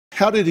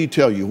How did he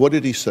tell you? What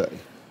did he say?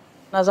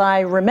 As I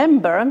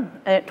remember,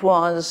 it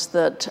was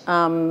that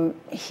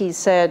he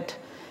said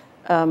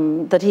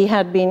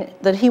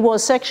that he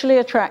was sexually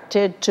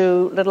attracted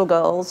to little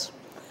girls,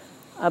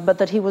 but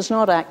that he was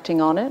not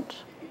acting on it.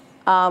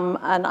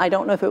 And I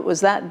don't know if it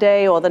was that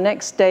day or the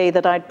next day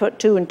that I'd put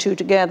 2 and 2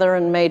 together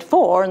and made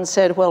 4 and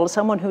said, well,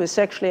 someone who is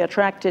sexually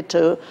attracted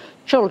to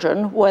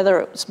children,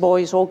 whether it's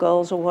boys or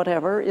girls or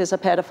whatever, is a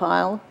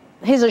pedophile.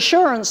 His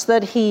assurance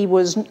that he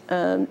was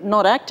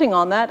not acting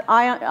on that,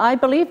 I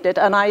believed it,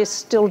 and I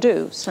still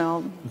do.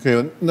 So. Okay,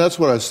 and that's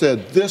what I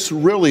said. This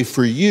really,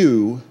 for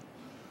you,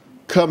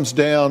 comes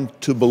down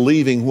to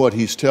believing what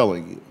he's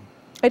telling you.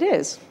 It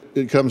is.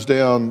 It comes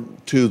down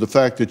to the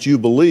fact that you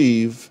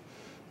believe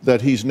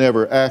that he's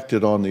never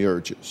acted on the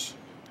urges.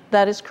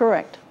 That is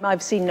correct.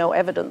 I've seen no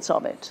evidence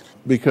of it.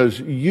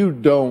 Because you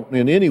don't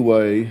in any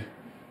way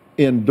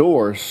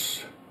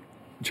endorse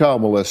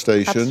child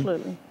molestation.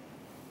 Absolutely.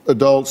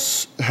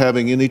 Adults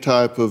having any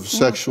type of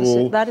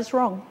sexual that is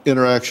wrong.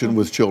 Interaction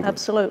with children.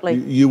 Absolutely.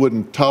 You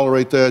wouldn't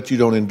tolerate that, you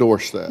don't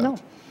endorse that. No.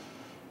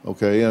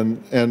 Okay,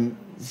 and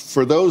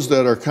for those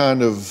that are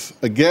kind of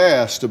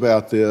aghast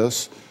about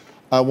this,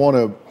 I want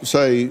to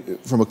say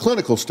from a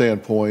clinical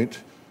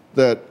standpoint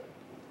that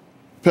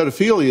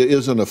pedophilia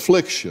is an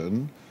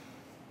affliction.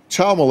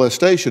 Child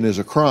molestation is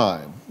a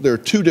crime. There are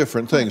 2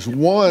 different things.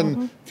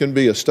 One can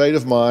be a state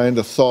of mind,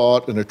 a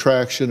thought, an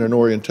attraction, an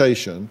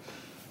orientation.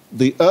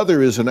 The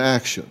other is an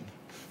action.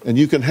 And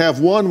you can have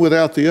one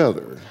without the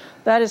other.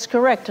 That is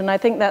correct, and I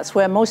think that's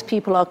where most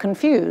people are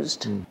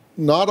confused.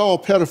 Not all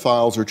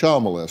pedophiles are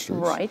child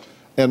molesters. Right.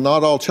 And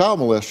not all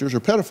child molesters are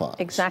pedophiles.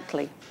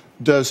 Exactly.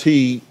 Does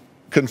he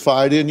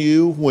confide in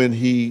you when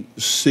he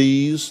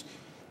sees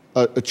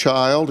a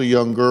child, a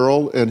young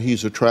girl, and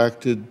he's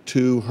attracted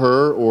to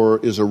her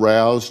or is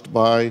aroused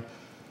by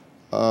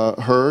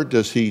her?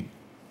 Does he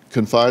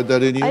confide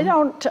that in you?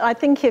 I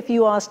think if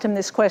you asked him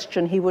this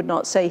question, he would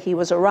not say he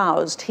was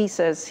aroused. He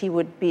says he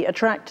would be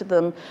attracted to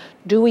them.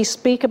 Do we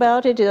speak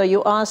about it? Are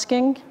you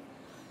asking?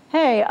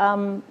 Hey,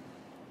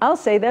 I'll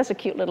say there's a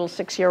cute little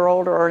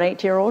 6-year-old or an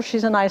 8-year-old.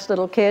 She's a nice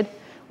little kid.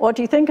 What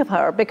do you think of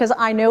her? Because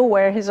I know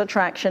where his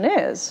attraction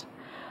is.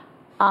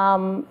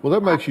 Well,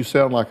 that makes you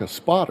sound like a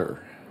spotter.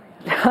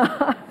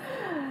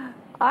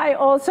 I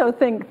also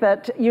think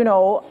that, you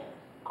know,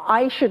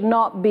 I should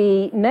not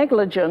be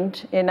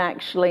negligent in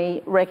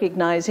actually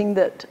recognizing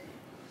that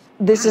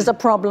this is a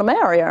problem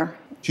area.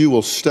 You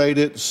will state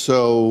it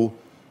so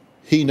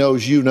he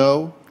knows you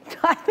know?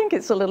 I think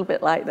it's a little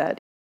bit like that,